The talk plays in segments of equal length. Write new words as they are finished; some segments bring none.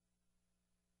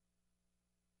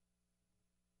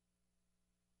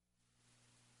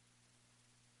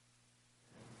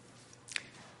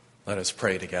Let us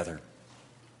pray together.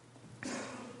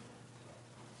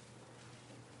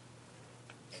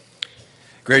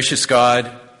 Gracious God,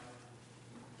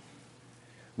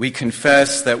 we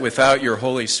confess that without your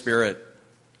Holy Spirit,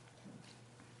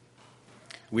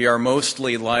 we are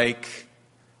mostly like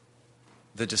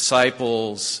the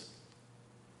disciples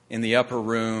in the upper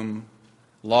room,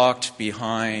 locked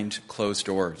behind closed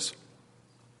doors.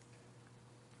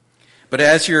 But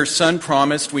as your Son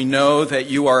promised, we know that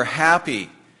you are happy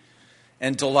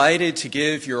and delighted to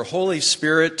give your Holy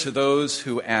Spirit to those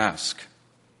who ask.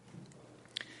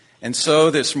 And so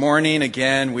this morning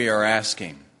again we are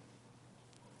asking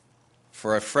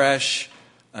for a fresh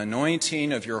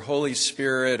anointing of your Holy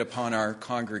Spirit upon our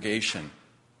congregation,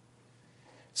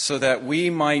 so that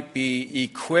we might be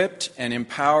equipped and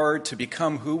empowered to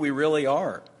become who we really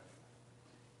are,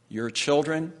 your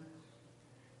children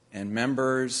and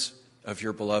members of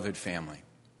your beloved family.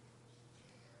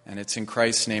 And it's in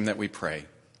Christ's name that we pray.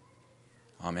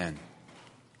 Amen.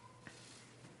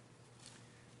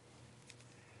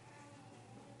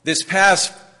 This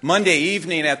past Monday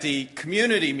evening at the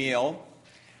community meal,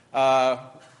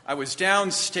 I was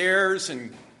downstairs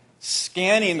and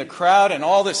scanning the crowd, and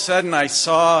all of a sudden I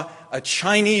saw a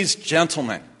Chinese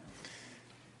gentleman.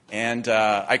 And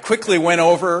I quickly went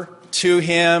over to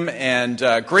him and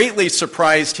greatly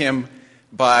surprised him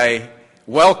by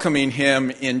welcoming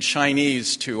him in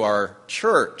Chinese to our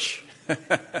church.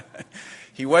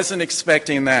 He wasn't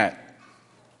expecting that.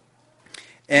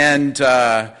 And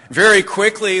very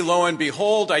quickly, lo and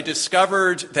behold, I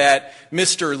discovered that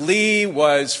Mr. Li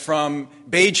was from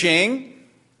Beijing.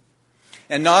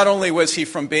 And not only was he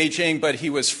from Beijing, but he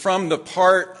was from the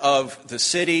part of the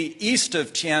city east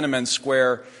of Tiananmen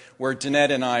Square where Danette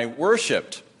and I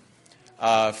worshipped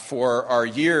for our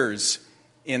years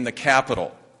in the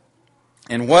capital.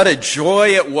 And what a joy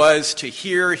it was to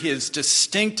hear his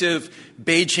distinctive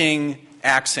Beijing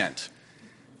accent.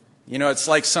 You know, it's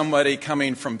like somebody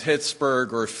coming from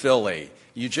Pittsburgh or Philly.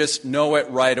 You just know it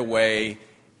right away,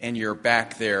 and you're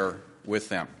back there with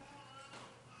them.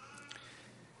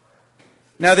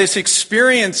 Now, this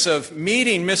experience of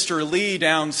meeting Mr. Li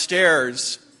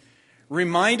downstairs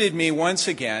reminded me once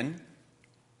again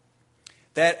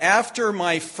that after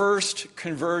my first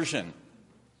conversion,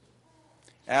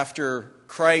 after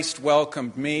Christ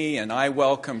welcomed me and I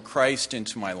welcomed Christ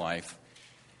into my life,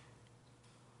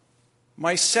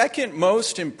 my second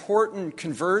most important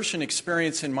conversion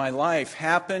experience in my life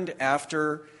happened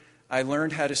after I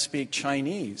learned how to speak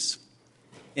Chinese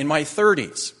in my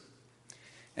 30s.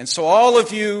 And so all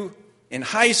of you in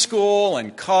high school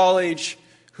and college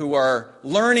who are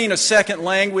learning a second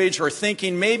language or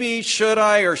thinking, maybe should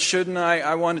I or shouldn't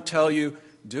I want to tell you,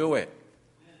 do it.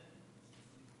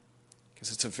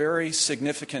 Because it's a very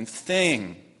significant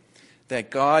thing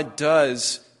that God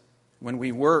does when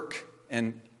we work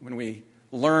and when we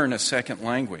learn a second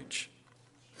language.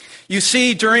 You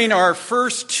see, during our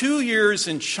first 2 years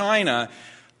in China,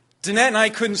 Danette and I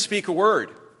couldn't speak a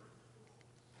word.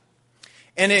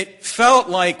 And it felt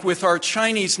like with our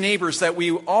Chinese neighbors that we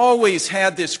always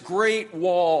had this great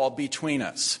wall between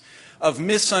us of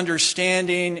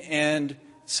misunderstanding and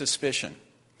suspicion.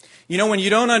 You know, when you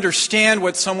don't understand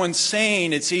what someone's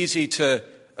saying, it's easy to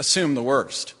assume the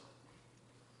worst.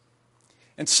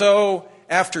 And so,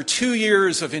 after 2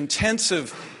 years of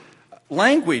intensive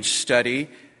language study,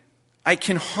 I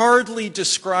can hardly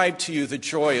describe to you the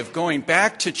joy of going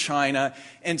back to China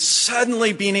and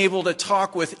suddenly being able to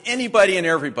talk with anybody and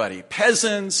everybody,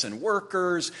 peasants and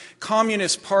workers,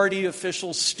 Communist Party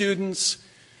officials, students.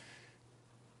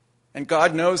 And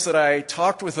God knows that I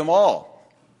talked with them all.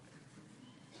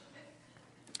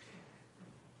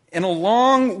 And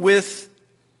along with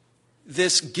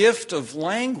this gift of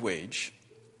language,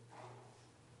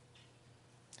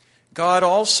 God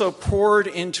also poured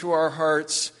into our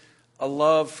hearts a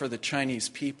love for the Chinese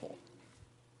people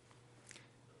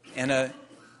and a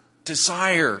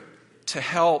desire to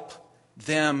help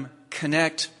them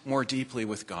connect more deeply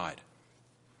with God.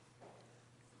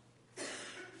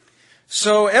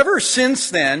 So ever since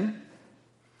then,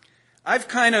 I've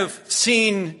kind of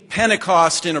seen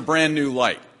Pentecost in a brand new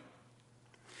light.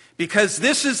 Because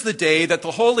this is the day that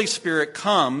the Holy Spirit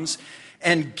comes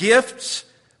and gifts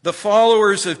the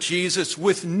followers of Jesus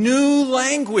with new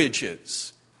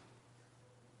languages.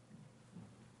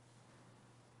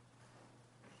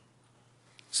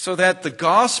 So that the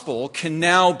gospel can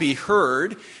now be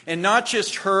heard, and not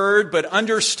just heard, but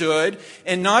understood,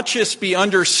 and not just be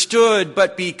understood,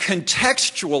 but be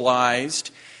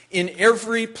contextualized in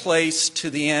every place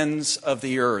to the ends of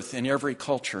the earth, in every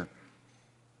culture.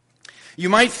 You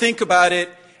might think about it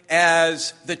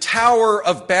as the Tower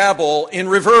of Babel in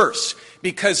reverse,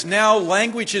 because now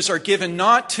languages are given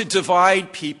not to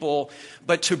divide people,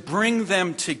 but to bring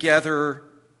them together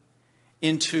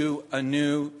into a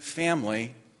new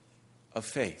family of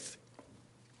faith.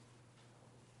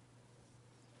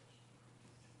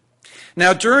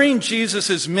 Now, during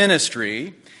Jesus'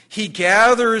 ministry, he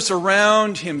gathers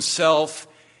around himself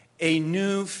a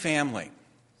new family,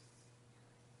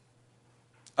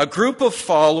 a group of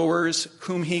followers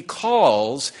whom he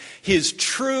calls his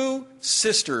true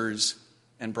sisters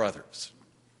and brothers.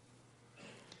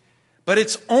 But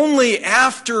it's only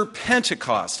after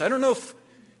Pentecost. I don't know if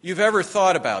you've ever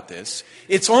thought about this.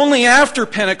 It's only after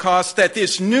Pentecost that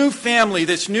this new family,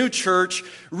 this new church,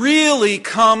 really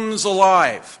comes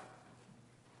alive.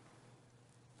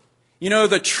 You know,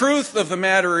 the truth of the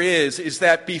matter is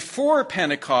that before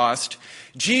Pentecost,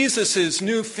 Jesus'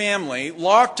 new family,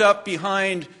 locked up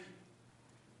behind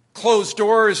closed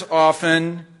doors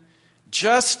often,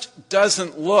 just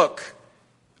doesn't look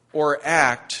or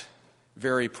act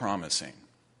very promising.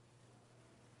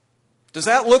 Does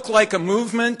that look like a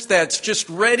movement that's just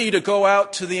ready to go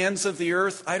out to the ends of the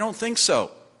earth? I don't think so.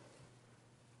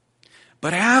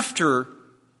 But after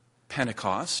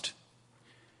Pentecost,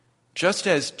 just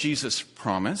as Jesus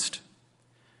promised,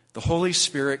 the Holy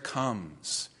Spirit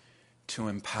comes to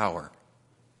empower,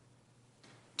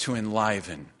 to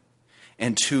enliven,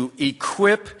 and to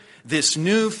equip this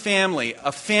new family,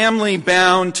 a family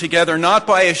bound together not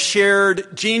by a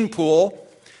shared gene pool,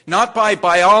 not by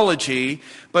biology,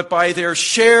 but by their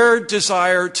shared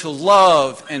desire to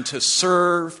love and to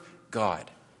serve God.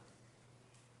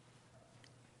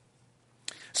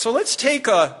 So let's take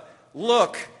a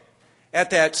look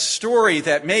at that story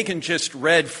that Megan just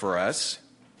read for us,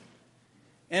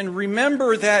 and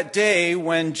remember that day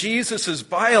when Jesus'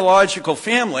 biological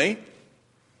family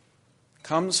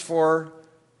comes for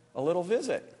a little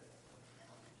visit.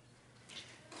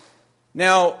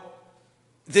 Now,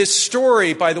 this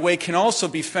story, by the way, can also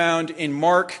be found in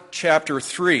Mark chapter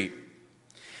 3.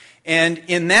 And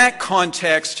in that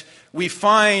context, we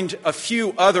find a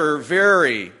few other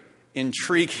very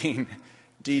intriguing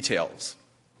details.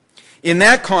 In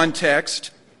that context,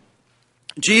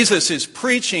 Jesus is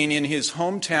preaching in his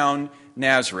hometown,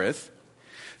 Nazareth.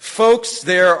 Folks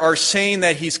there are saying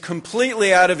that he's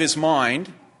completely out of his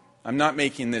mind. I'm not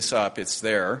making this up, it's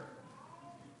there.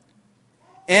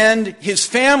 And his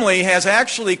family has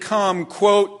actually come,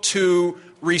 quote, to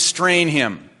restrain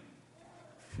him.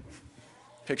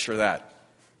 Picture that.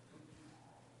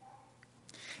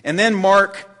 And then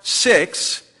Mark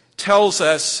 6 tells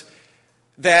us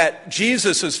that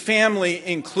Jesus' family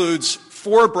includes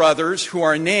 4 brothers who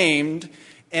are named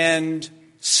and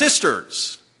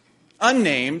sisters,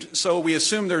 unnamed, so we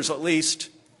assume there's at least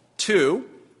 2.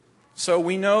 So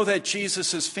we know that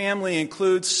Jesus' family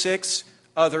includes 6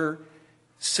 other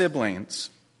siblings.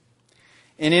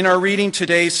 And in our reading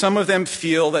today, some of them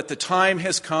feel that the time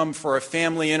has come for a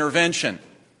family intervention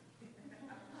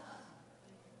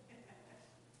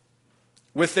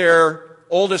with their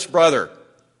oldest brother.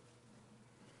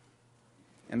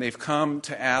 And they've come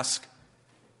to ask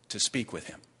to speak with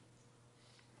him.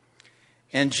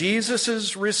 And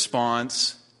Jesus'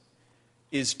 response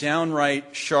is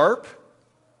downright sharp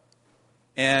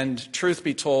and, truth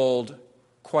be told,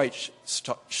 quite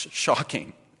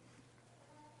shocking.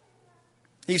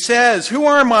 He says, "Who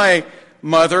are my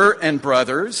mother and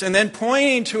brothers?" And then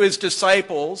pointing to his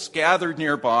disciples gathered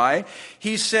nearby,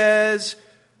 he says,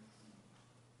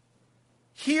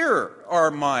 "Here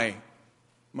are my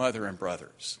mother and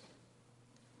brothers.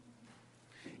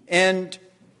 And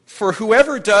for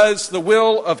whoever does the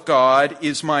will of God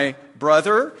is my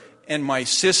brother and my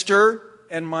sister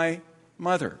and my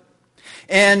mother."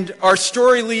 And our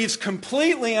story leaves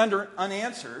completely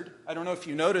unanswered. I don't know if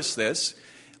you noticed this.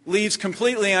 Leaves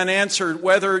completely unanswered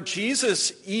whether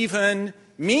Jesus even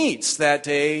meets that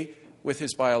day with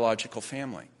his biological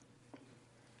family.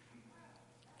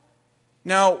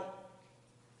 Now,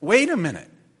 wait a minute.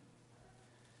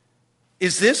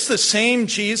 Is this the same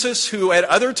Jesus who at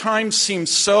other times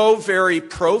seems so very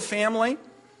pro-family?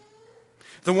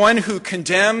 The one who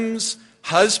condemns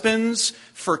husbands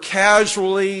for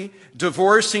casually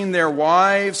divorcing their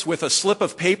wives with a slip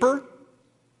of paper?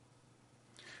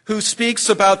 Who speaks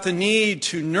about the need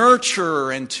to nurture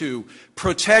and to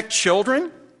protect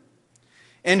children?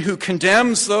 And who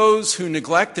condemns those who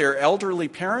neglect their elderly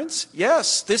parents?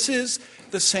 Yes, this is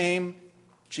the same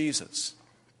Jesus.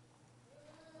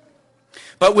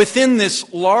 But within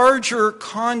this larger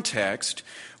context,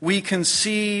 we can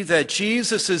see that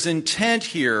Jesus' intent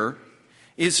here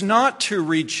is not to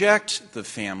reject the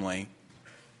family,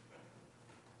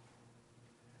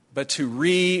 but to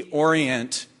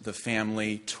reorient the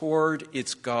family toward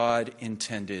its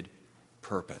God-intended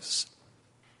purpose.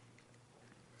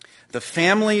 The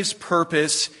family's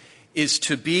purpose is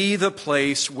to be the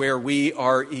place where we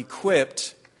are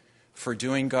equipped for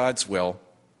doing God's will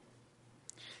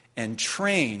and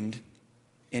trained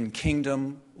in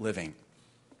kingdom living.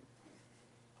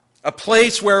 A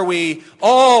place where we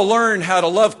all learn how to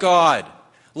love God,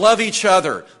 love each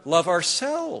other, love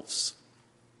ourselves,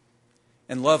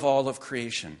 and love all of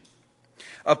creation.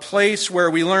 A place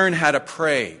where we learn how to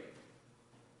pray,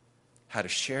 how to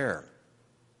share,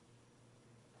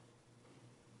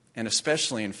 and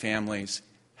especially in families,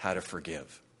 how to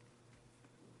forgive.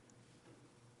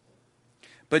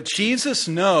 But Jesus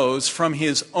knows from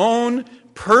his own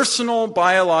personal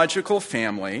biological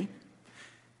family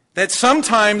that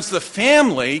sometimes the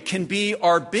family can be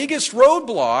our biggest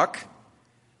roadblock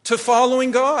to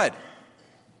following God.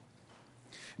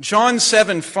 John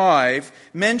 7:5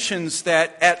 mentions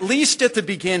that, at least at the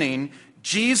beginning,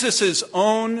 Jesus'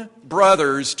 own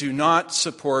brothers do not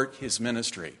support his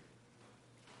ministry.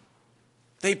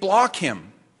 They block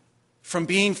him from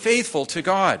being faithful to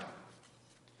God.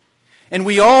 And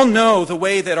we all know the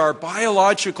way that our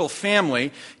biological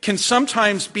family can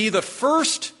sometimes be the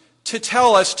first to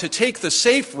tell us to take the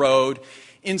safe road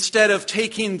instead of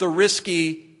taking the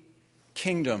risky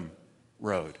kingdom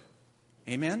road.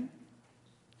 Amen?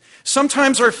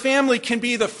 Sometimes our family can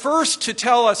be the first to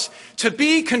tell us to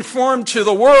be conformed to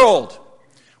the world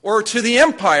or to the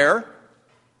empire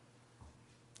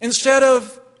instead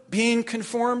of being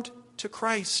conformed to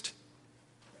Christ.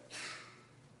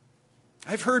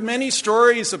 I've heard many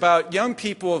stories about young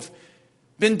people who have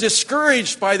been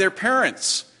discouraged by their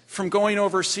parents from going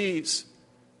overseas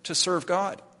to serve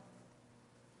God.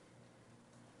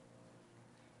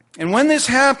 And when this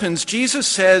happens, Jesus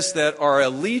says that our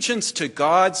allegiance to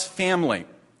God's family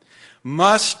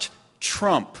must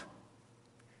trump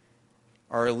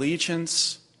our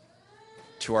allegiance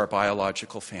to our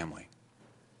biological family.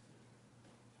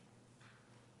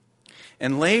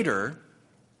 And later,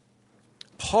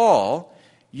 Paul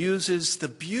uses the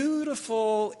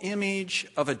beautiful image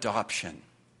of adoption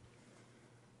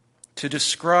to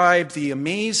describe the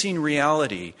amazing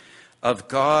reality of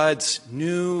God's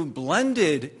new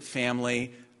blended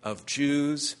family of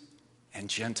Jews and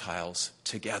Gentiles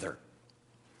together.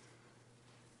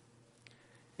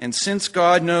 And since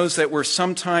God knows that we're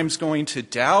sometimes going to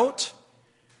doubt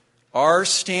our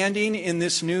standing in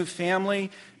this new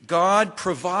family, God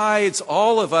provides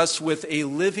all of us with a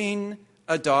living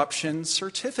adoption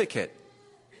certificate,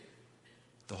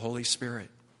 the Holy Spirit.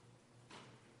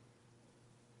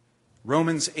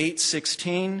 Romans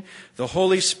 8:16, the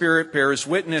Holy Spirit bears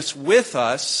witness with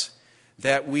us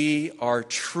that we are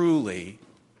truly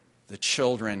the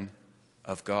children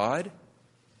of God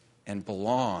and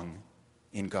belong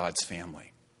in God's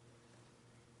family.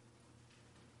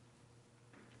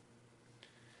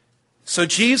 So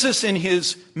Jesus in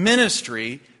his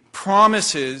ministry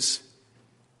promises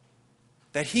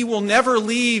that he will never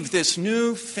leave this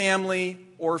new family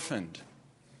orphaned.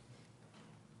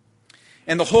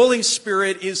 And the Holy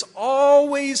Spirit is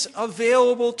always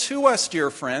available to us, dear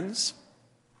friends.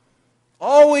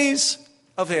 Always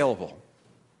available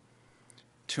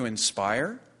to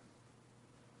inspire,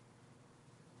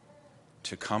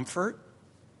 to comfort,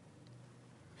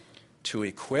 to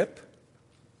equip,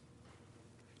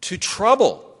 to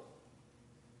trouble.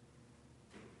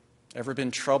 Ever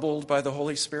been troubled by the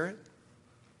Holy Spirit?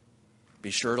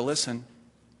 Be sure to listen.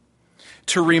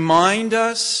 To remind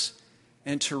us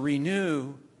and to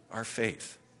renew our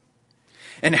faith.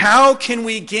 And how can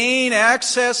we gain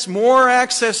access, more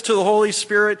access to the Holy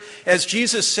Spirit? As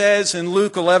Jesus says in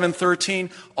Luke 11:13,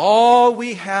 all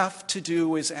we have to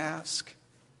do is ask.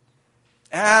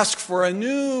 Ask for a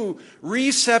new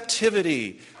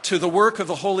receptivity to the work of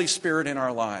the Holy Spirit in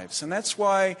our lives. And that's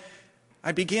why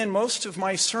I begin most of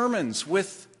my sermons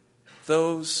with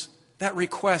that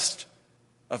request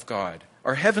of God.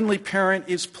 Our heavenly parent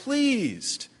is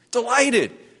pleased,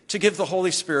 delighted to give the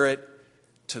Holy Spirit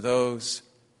to those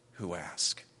who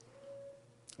ask.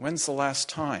 When's the last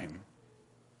time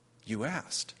you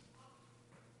asked?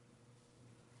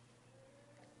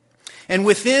 And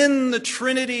within the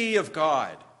Trinity of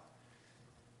God,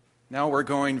 now we're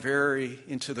going very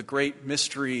into the great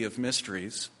mystery of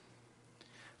mysteries,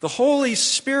 the Holy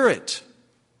Spirit,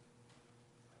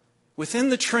 within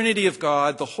the Trinity of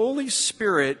God, the Holy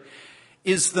Spirit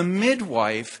is the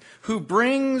midwife who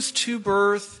brings to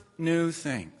birth new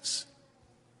things.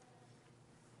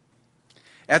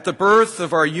 At the birth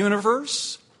of our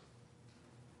universe,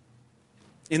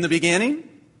 in the beginning,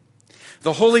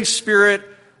 the Holy Spirit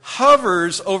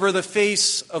hovers over the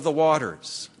face of the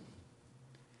waters.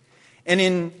 And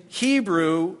in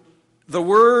Hebrew, the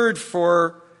word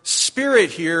for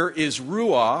spirit here is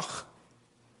ruach.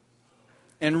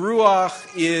 And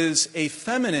ruach is a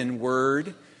feminine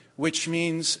word which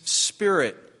means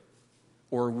spirit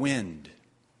or wind.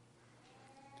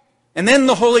 And then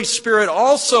the Holy Spirit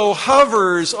also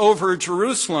hovers over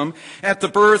Jerusalem at the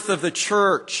birth of the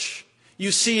church.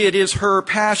 You see, it is her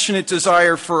passionate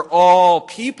desire for all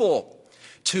people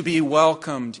to be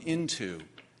welcomed into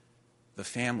the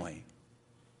family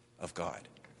of God.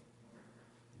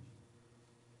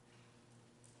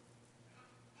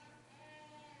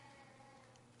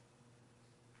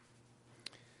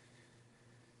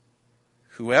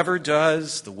 Whoever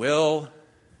does the will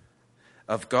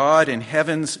of God in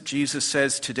heavens, Jesus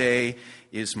says today,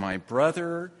 is my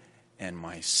brother and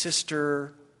my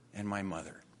sister and my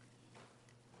mother.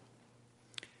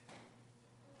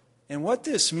 And what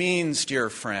this means, dear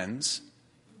friends,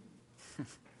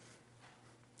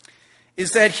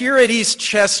 is that here at East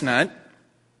Chestnut,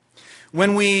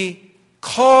 when we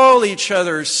call each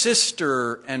other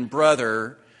sister and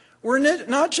brother, we're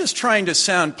not just trying to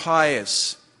sound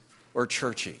pious or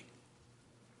churchy.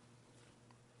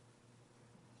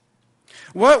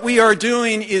 What we are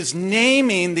doing is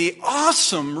naming the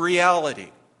awesome reality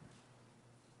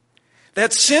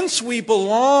that since we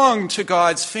belong to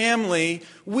God's family,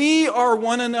 we are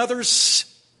one another's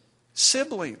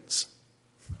siblings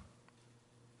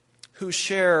who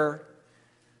share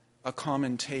a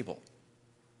common table.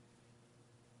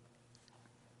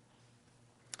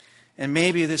 And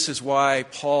maybe this is why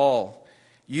Paul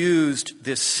used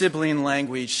this sibling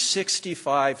language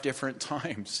 65 different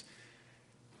times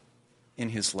in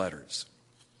his letters.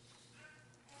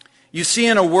 You see,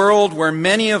 in a world where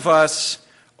many of us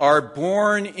are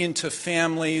born into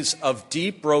families of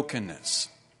deep brokenness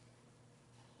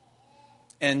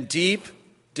and deep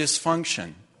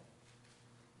dysfunction,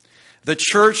 the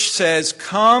church says,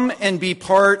 come and be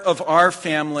part of our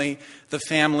family, the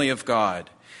family of God.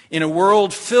 In a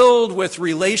world filled with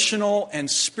relational and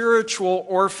spiritual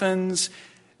orphans,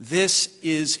 this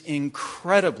is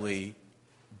incredibly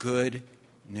good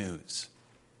news.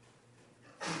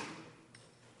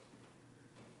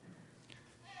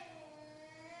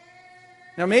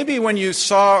 Now, maybe when you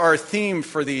saw our theme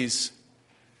for these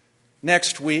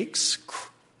next weeks,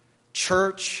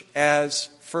 church as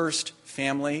first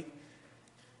family,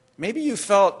 maybe you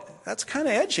felt that's kind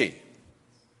of edgy.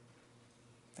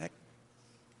 That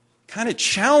kind of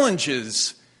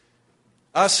challenges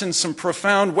us in some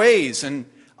profound ways, and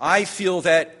I feel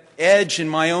that edge in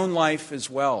my own life as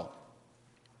well.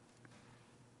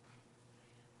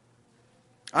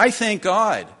 I thank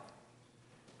God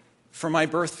for my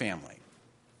birth family.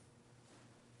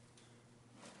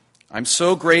 I'm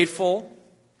so grateful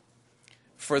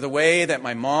for the way that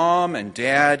my mom and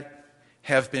dad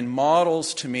have been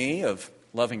models to me of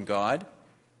loving God,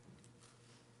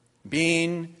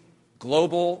 being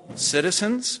global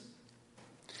citizens,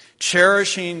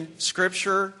 cherishing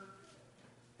Scripture,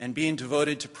 and being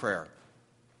devoted to prayer.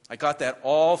 I got that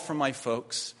all from my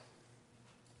folks.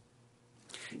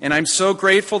 And I'm so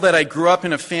grateful that I grew up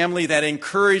in a family that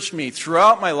encouraged me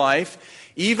throughout my life,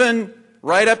 even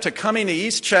right up to coming to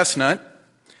East Chestnut,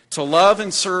 to love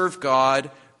and serve God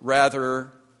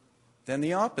rather than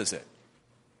the opposite.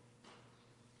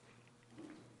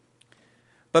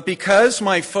 But because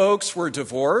my folks were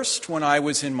divorced when I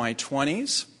was in my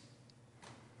 20s,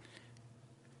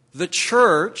 the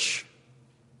church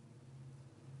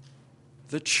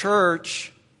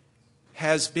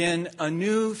has been a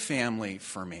new family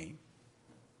for me,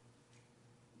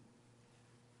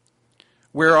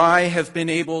 where I have been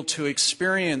able to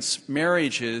experience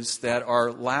marriages that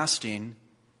are lasting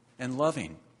and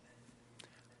loving.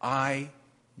 I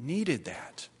needed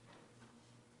that.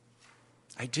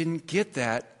 I didn't get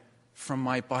that from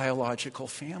my biological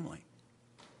family.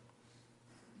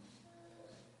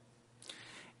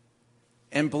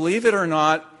 And believe it or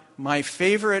not, my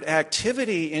favorite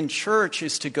activity in church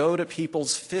is to go to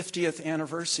people's 50th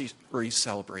anniversary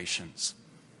celebrations.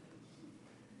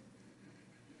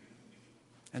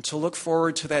 And to look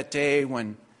forward to that day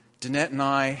when Danette and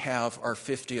I have our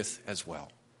 50th as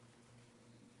well.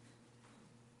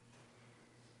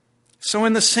 So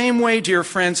in the same way, dear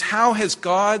friends, how has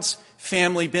God's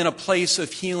family been a place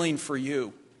of healing for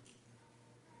you?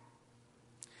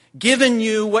 Given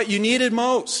you what you needed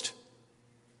most?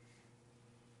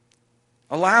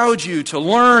 Allowed you to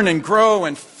learn and grow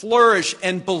and flourish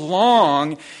and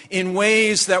belong in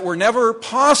ways that were never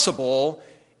possible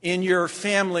in your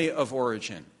family of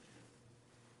origin?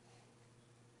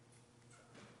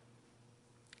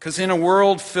 Because in a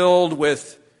world filled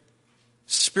with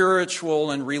spiritual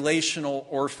and relational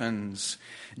orphans,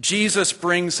 Jesus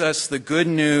brings us the good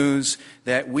news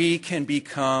that we can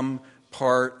become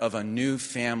part of a new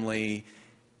family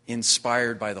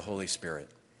inspired by the Holy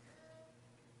Spirit.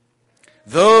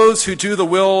 Those who do the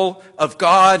will of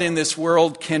God in this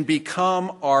world can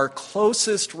become our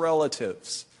closest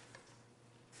relatives.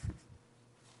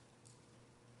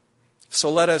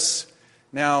 So let us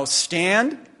now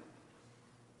stand,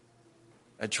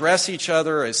 address each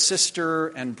other as sister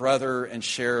and brother, and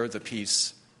share the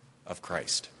peace of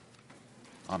Christ.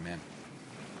 Amen.